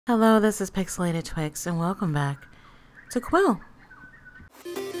Hello, this is PixelatedTwix, and welcome back to Quill.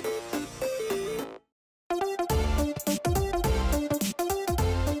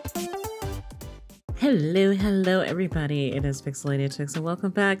 Hello everybody. It is PixelatedTwix, and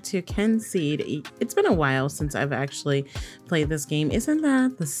welcome back to Kynseed. It's been a while since I've actually played this game. Isn't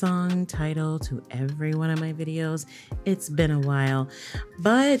that the song title to every one of my videos? It's been a while,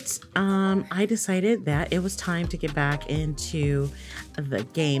 but I decided that it was time to get back into the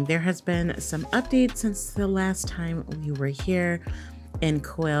game. There has been some updates since the last time we were here in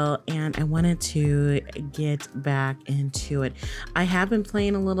Quill, and I wanted to get back into it. I have been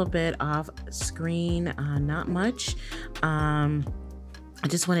playing a little bit off screen, not much. I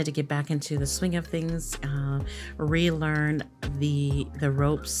just wanted to get back into the swing of things, relearn the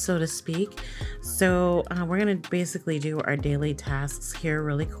ropes, so to speak. So we're gonna basically do our daily tasks here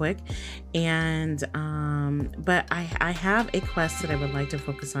really quick, and but I have a quest that I would like to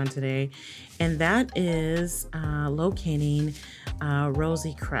focus on today, and that is locating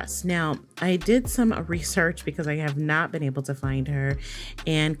Rosie Crust. Now, I did some research because I have not been able to find her,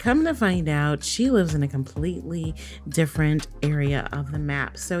 and come to find out, she lives in a completely different area of the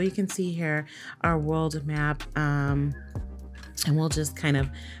map. So you can see here our world map, and we'll just kind of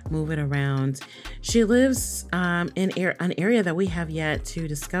move it around. She lives in an area that we have yet to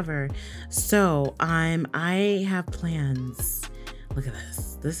discover. So I have plans. Look at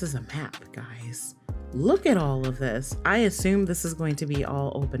this. This is a map, guys. Look at all of this. I assume this is going to be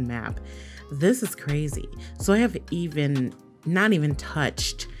all open map. This is crazy. So I have not even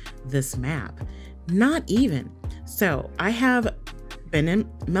touched this map. Not even. So I have been in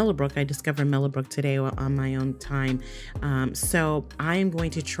Mellowbrook. I discovered Mellowbrook today on my own time. So I am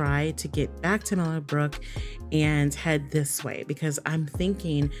going to try to get back to Mellowbrook and head this way, because I'm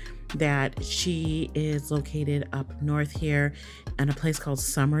thinking that she is located up north here in a place called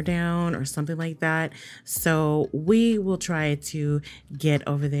Summerdown or something like that. So we will try to get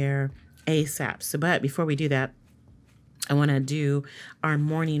over there ASAP. So, but before we do that, I want to do our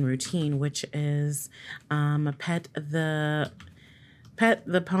morning routine, which is pet the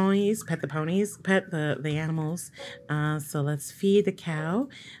ponies, pet the animals. So let's feed the cow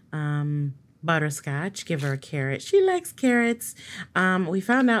butterscotch, give her a carrot. She likes carrots. We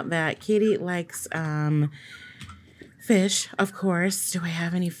found out that Kitty likes fish, of course. Do I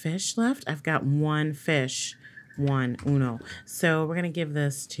have any fish left? I've got one fish, uno. So we're gonna give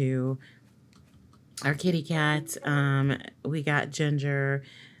this to our kitty cat. We got Ginger.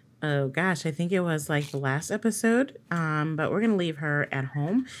 Oh gosh, I think it was like the last episode, but we're gonna leave her at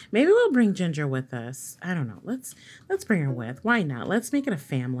home. Maybe we'll bring Ginger with us. I don't know. Let's bring her with. Why not? Let's make it a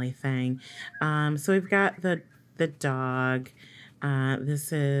family thing. So we've got the dog.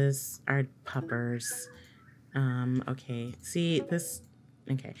 This is our puppers. Okay. See this.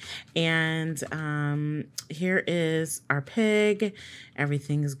 Okay. And here is our pig.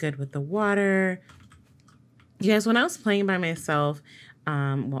 Everything's good with the water. You guys, when I was playing by myself,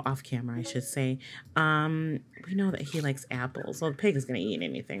 well, off camera, I should say, we know that he likes apples. Well, the pig is going to eat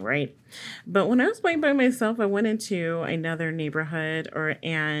anything, right? But when I was playing by myself, I went into another neighborhood,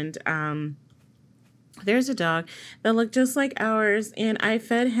 and there's a dog that looked just like ours, and I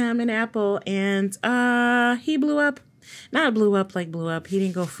fed him an apple, and he blew up. Not blew up like blew up. He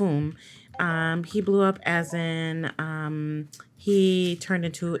didn't go foom. He blew up as in he turned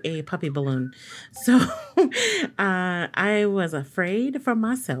into a puppy balloon. So I was afraid for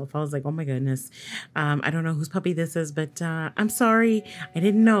myself. I was like, oh my goodness. I don't know whose puppy this is, but I'm sorry. I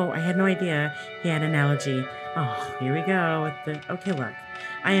didn't know. I had no idea he had an allergy. Oh, here we go with the, okay, look.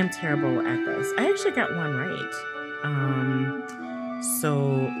 I am terrible at this. I actually got one right. So,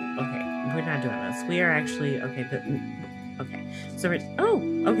 okay, we're not doing this. We are actually, okay, okay. So we're, oh,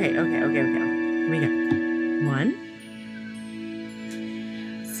 okay. Here we go. One.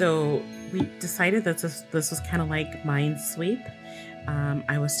 So we decided that this was kind of like Minesweep.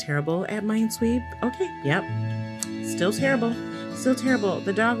 I was terrible at Minesweep. Okay, yep. Still terrible. Still terrible.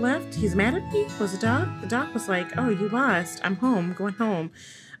 The dog left. He's mad at me. Was the dog? The dog was like, oh, you lost. I'm home. Going home.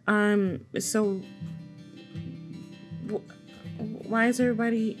 So why is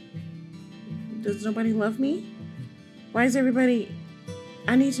everybody... Does nobody love me? Why is everybody...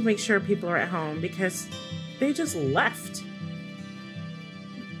 I need to make sure people are at home because they just left.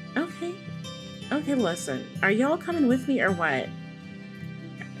 Okay, listen. Are y'all coming with me or what?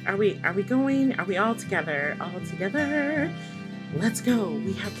 Are we going? Are we all together? All together? Let's go.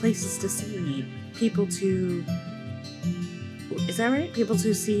 We have places to see. People to... Is that right? People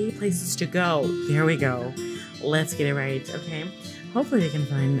to see, places to go. There we go. Let's get it right, okay? Hopefully we can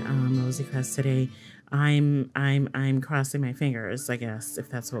find Rosie Crust today. I'm crossing my fingers, I guess, if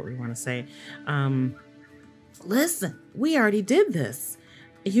that's what we want to say. Listen, we already did this.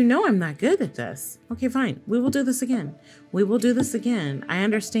 You know I'm not good at this. Okay, fine. We will do this again. We will do this again. I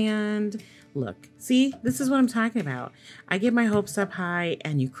understand. Look, see, this is what I'm talking about. I get my hopes up high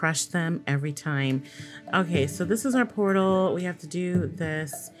and you crush them every time. Okay, so this is our portal. We have to do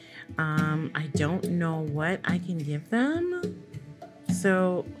this. I don't know what I can give them.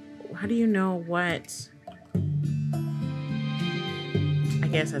 So how do you know what? I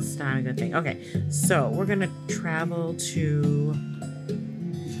guess that's not a good thing. Okay, so we're gonna travel to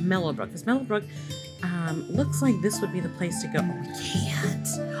Mellowbrook. Because Mellowbrook looks like this would be the place to go. Oh, we can't.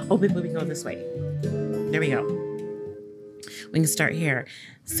 Oh, maybe we can go this way. There we go. We can start here.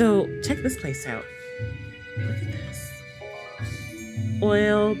 So check this place out. Look at this.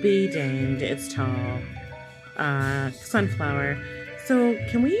 Oil be danged. It's tall. Sunflower. So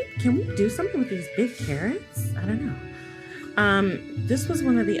can we do something with these big carrots? I don't know. This was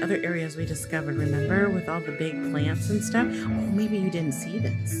one of the other areas we discovered, remember, with all the big plants and stuff. Oh, maybe you didn't see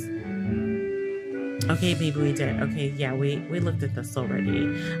this. Okay, maybe we did. Okay, yeah, we looked at this already.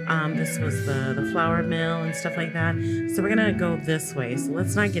 This was the flour mill and stuff like that. So we're gonna go this way. So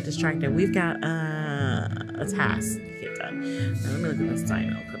let's not get distracted. We've got a task to get done. Now, let me look at this sign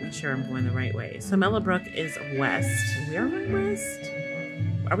real quick. Make sure I'm going the right way. So Mellowbrook is west. We are going west.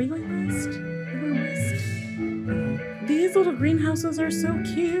 Are we going west? We're going west. These little greenhouses are so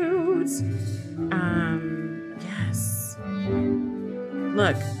cute. Yes.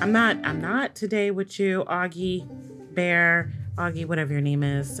 Look, I'm not today with you, Augie, Bear, Augie, whatever your name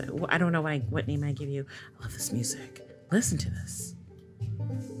is. I don't know what name I give you. I love this music. Listen to this.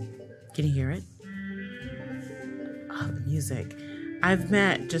 Can you hear it? Oh, the music. I've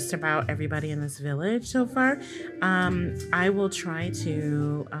met just about everybody in this village so far. I will try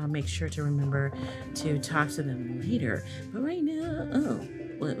to make sure to remember to talk to them later. But right now,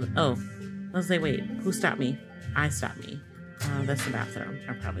 let's say, wait, who stopped me? I stopped me. That's the bathroom.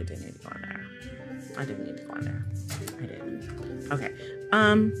 I probably didn't need to go in there. I didn't need to go in there. I didn't. Okay.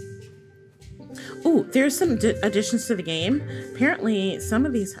 Oh, there's some additions to the game. Apparently, some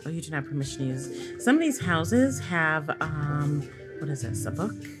of these, oh, you do not have permission to use. Some of these houses have, what is this? A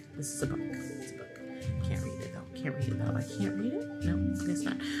book? This is a book. It's a book. Can't read it though. Can't read it though. I can't read it? No, it's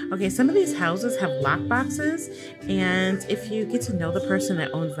not. Okay, some of these houses have lock boxes, and if you get to know the person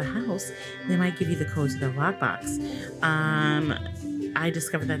that owns the house, they might give you the code to their lockbox. I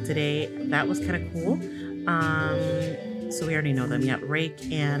discovered that today. That was kind of cool. So we already know them. Yeah,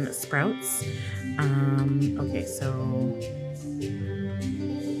 Rake and Sprouts. Okay, so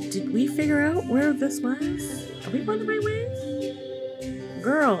did we figure out where this was? Are we going the right way?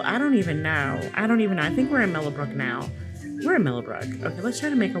 Girl, I don't even know. I think we're in Mellowbrook now. We're in Mellowbrook. Okay, let's try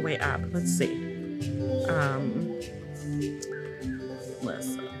to make our way up. Let's see.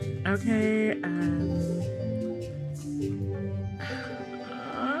 Listen. Okay,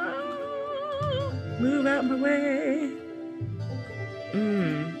 move out my way.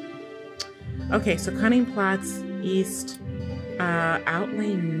 Okay, so Cunning Plots east,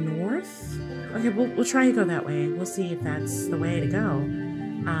 Outlay north. Okay, we'll try to go that way. We'll see if that's the way to go.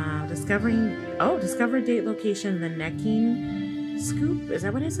 Discover date location, the necking scoop. Is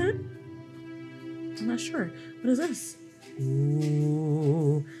that what I said? I'm not sure. What is this?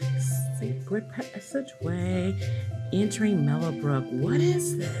 Ooh, secret passageway entering Mellowbrook. What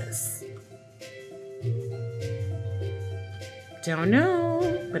is this? Don't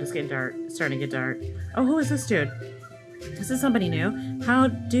know, but it's getting dark. It's starting to get dark. Oh, who is this dude? This is somebody new. How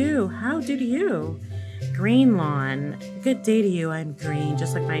do to you? Green lawn. Good day to you. I'm green,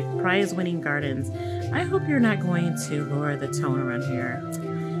 just like my prize-winning gardens. I hope you're not going to lower the tone around here.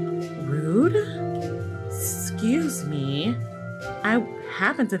 Rude? Excuse me. I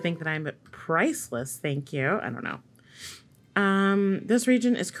happen to think that I'm priceless. Thank you. I don't know. This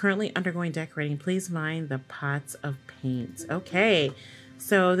region is currently undergoing decorating. Please mind the pots of paint. Okay,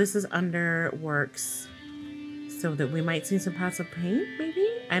 so this is under works, so that we might see some pots of paint, maybe?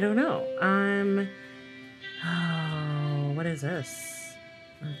 I don't know. Oh, what is this?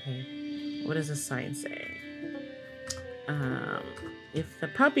 Okay, what does this sign say? If the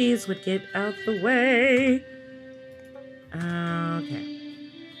puppies would get out the way. Okay.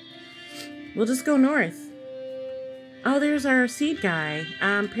 We'll just go north. Oh, there's our seed guy.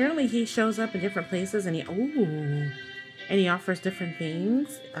 Apparently he shows up in different places and he offers different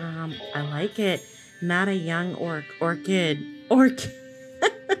things. I like it. Not a young orchid.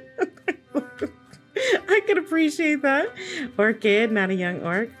 I could appreciate that. Orchid, not a young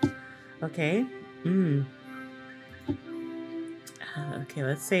orc. Okay. Okay,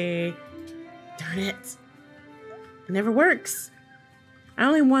 let's say Darn it. It never works. I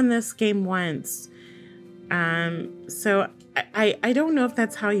only won this game once. So I don't know if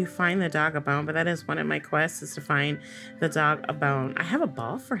that's how you find the dog a bone, but that is one of my quests, is to find the dog a bone. I have a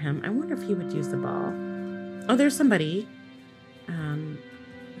ball for him. I wonder if he would use the ball. Oh, there's somebody.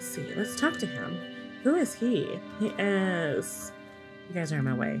 Let's see. Let's talk to him. Who is he? He is... You guys are in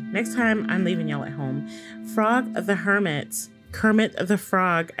my way. Next time, I'm leaving y'all at home. Frog the Hermit. Kermit the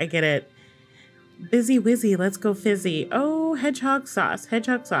Frog. I get it. Busy Wizzy, let's go fizzy. Oh, hedgehog sauce.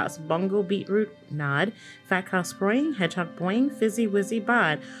 Hedgehog sauce. Bongo beetroot nod. Fat cow sproing. Hedgehog boing. Fizzy Wizzy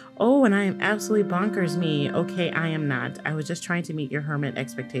bod. Oh, and I am absolutely bonkers me. Okay, I am not. I was just trying to meet your hermit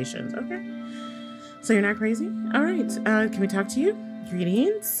expectations. Okay. So you're not crazy? All right. Can we talk to you?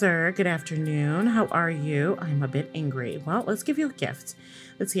 Greetings, sir. Good afternoon. How are you? I'm a bit angry. Well, let's give you a gift.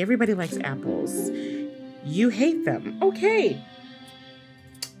 Let's see. Everybody likes apples. You hate them. Okay.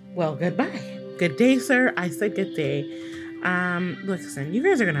 Well, goodbye. Good day, sir. I said good day. Listen, you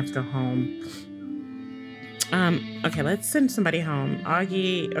guys are gonna have to go home. Okay, let's send somebody home.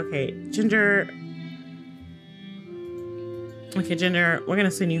 Augie, okay, Ginger. Okay, Ginger, we're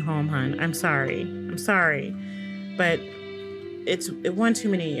gonna send you home, hon. I'm sorry. I'm sorry. But it one too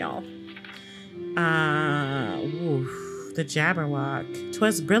many y'all. The Jabberwock.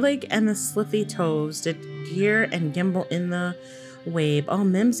 'Twas brillig and the slithy toves did gear and gimble in the wabe. All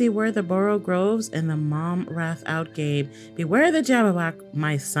mimsy were the borough groves, and the mom wrath outgabe. Beware the Jabberwock,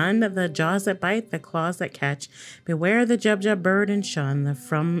 my son, the jaws that bite, the claws that catch. Beware the Jubjub bird and shun the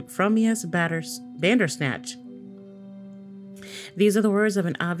frumious bandersnatch. These are the words of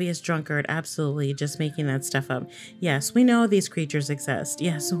an obvious drunkard, absolutely, just making that stuff up. Yes, we know these creatures exist.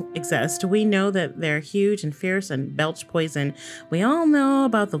 Yes, exist. We know that they're huge and fierce and belch poison. We all know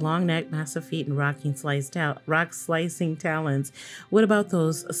about the long neck, massive feet, and rock-slicing talons. What about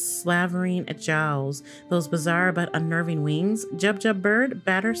those slavering jowls, those bizarre but unnerving wings? Jub bird,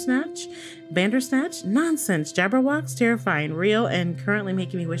 bandersnatch? Nonsense. Jabberwock's terrifying, real, and currently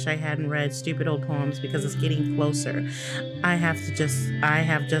making me wish I hadn't read stupid old poems because it's getting closer. I have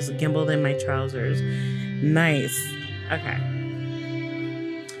just gimbled in my trousers. Nice. Okay.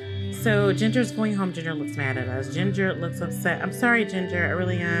 So Ginger's going home. Ginger looks mad at us. Ginger looks upset. I'm sorry, Ginger. I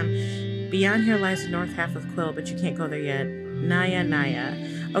really am. Beyond here lies the north half of Quill, but you can't go there yet. Naya.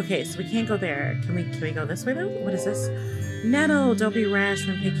 Okay, so we can't go there. Can we go this way though? What is this? Nettle, don't be rash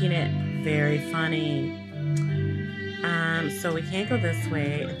when picking it. Very funny. So we can't go this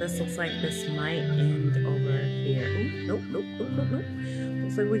way. This looks like this might end over here. Ooh, nope.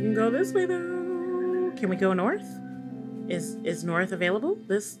 Looks like we can go this way though. Can we go north? Is north available?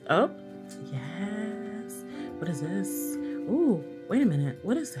 Oh, yes. What is this? Ooh, wait a minute.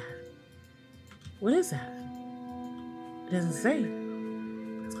 What is that? What is that? It doesn't say.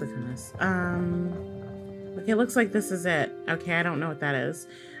 Let's click on this. Okay, looks like this is it. Okay, I don't know what that is.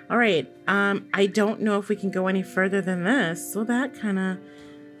 All right, I don't know if we can go any further than this, so that kind of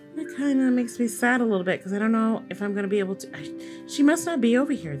makes me sad a little bit, because I don't know if I'm going to be able to... She must not be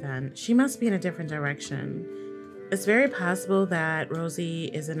over here then. She must be in a different direction. It's very possible that Rosie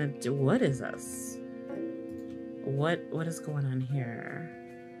is in a... What is this? What is going on here?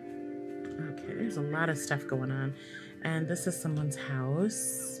 Okay, there's a lot of stuff going on. And this is someone's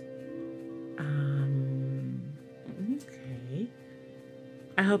house. Okay.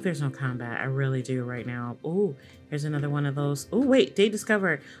 I hope there's no combat. I really do right now. Oh, here's another one of those. Oh, wait, day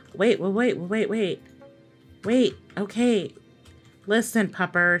discovered. Wait. Okay. Listen,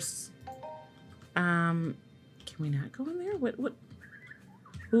 puppers. Can we not go in there? What?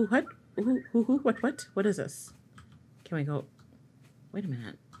 Who, what? Who, what is this? Can we go? Wait a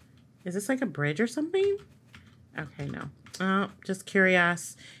minute. Is this like a bridge or something? Okay, no. Oh, just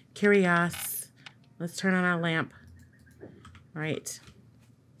curious. Let's turn on our lamp. All right.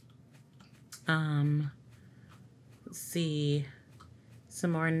 Let's see.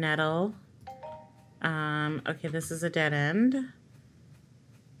 Some more nettle. Okay, this is a dead end.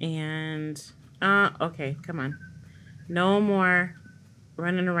 And, okay, come on. No more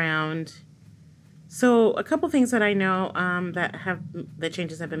running around. So a couple things that I know that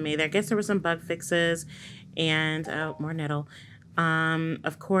changes have been made. I guess there were some bug fixes and more nettle.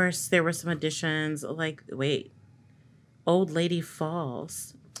 Of course, there were some additions like, wait, Old Lady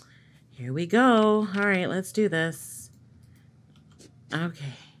Falls. Here we go. All right, let's do this.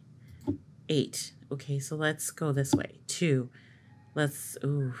 Okay. 8. Okay, so let's go this way. 2. Let's go.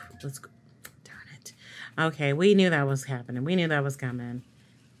 Darn it. Okay, we knew that was happening. We knew that was coming.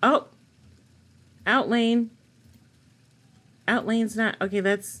 Oh, Outlane. Outlane's not, okay,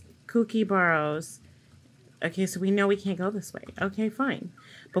 that's Kooky Burrows. Okay, so we know we can't go this way. Okay, fine.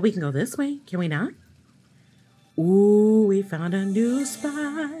 But we can go this way. Can we not? Ooh, we found a new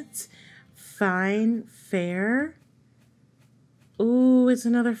spot. Fine, fair. Ooh, it's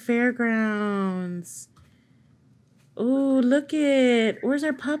another fairgrounds. Ooh, look it. Where's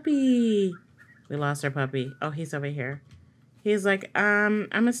our puppy? We lost our puppy. Oh, he's over here. He's like, I'm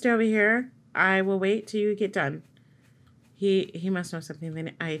gonna stay over here. I will wait till you get done. He must know something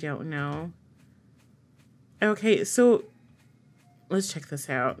that I don't know. Okay, so let's check this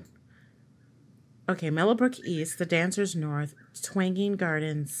out. Okay, Mellowbrook East, the Dancers North, Twanging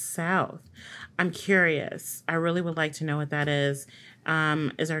Gardens South. I'm curious. I really would like to know what that is.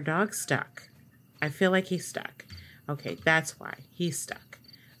 Is our dog stuck? I feel like he's stuck. Okay, that's why. He's stuck.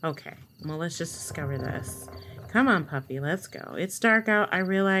 Okay, well, let's just discover this. Come on, puppy, let's go. It's dark out, I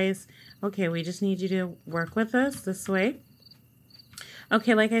realize. Okay, we just need you to work with us this way.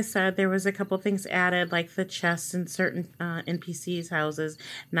 Okay, like I said, there was a couple things added, like the chests in certain NPCs' houses.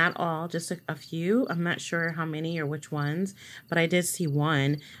 Not all, just a few. I'm not sure how many or which ones, but I did see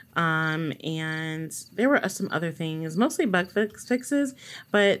one. And there were some other things, mostly bug fixes,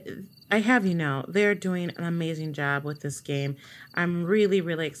 but I have you know, they're doing an amazing job with this game. I'm really,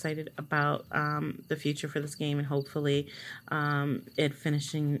 really excited about the future for this game and hopefully it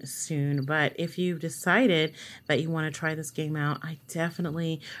finishing soon. But if you've decided that you want to try this game out, I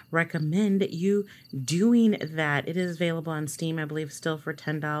definitely recommend you doing that. It is available on Steam, I believe, still for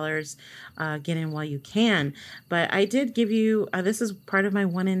 $10. Get in while you can. But I did give you, this is part of my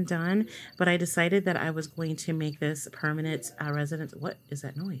one and done, but I decided that I was going to make this permanent residence. What is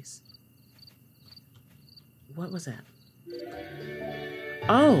that noise? What was that?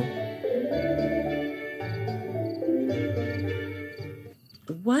 Oh.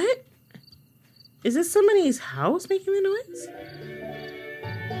 What? Is this somebody's house making the noise?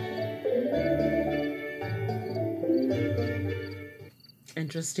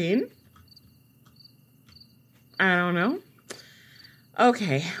 Interesting. I don't know.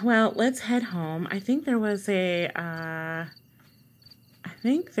 Okay, well, let's head home. I think there was a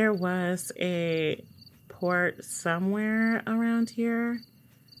port somewhere around here.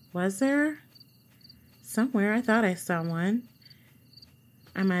 Was there? Somewhere. I thought I saw one.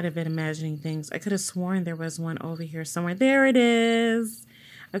 I might have been imagining things. I could have sworn there was one over here somewhere. There it is.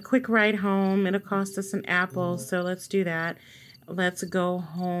 A quick ride home. It'll cost us an apple, so let's do that. Let's go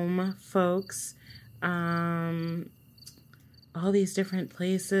home, folks. All these different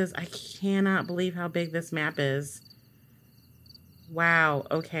places. I cannot believe how big this map is. Wow.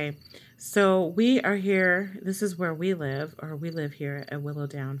 Okay. So we are here. This is where we live, or we live here at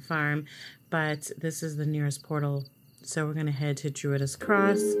Willowdown Farm, but this is the nearest portal. So we're going to head to Druidess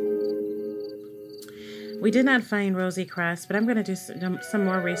Cross. We did not find Rosie Crust, but I'm going to do some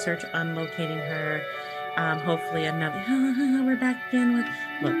more research on locating her. Hopefully another... We're back again with...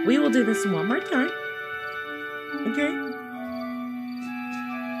 Look, we will do this one more time. Okay?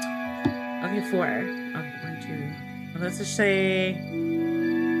 Okay, 4. Okay, 1, 2. Let's just say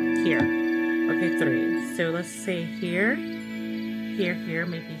here. Okay, 3. So let's say here. Here,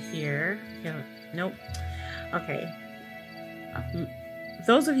 maybe here. Here. Nope. Okay.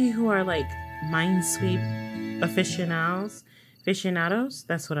 Those of you who are like Minesweep aficionados,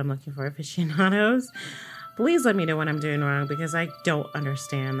 that's what I'm looking for, aficionados, please let me know what I'm doing wrong because I don't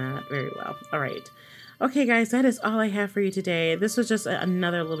understand that very well. All right. Okay, guys, that is all I have for you today. This was just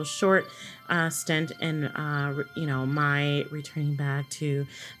another little short stint in, you know, my returning back to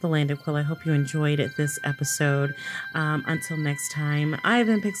the land of Quill. I hope you enjoyed this episode. Until next time, I've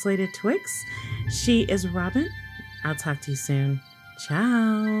been PixelatedTwix. She is Robin. I'll talk to you soon.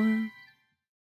 Ciao.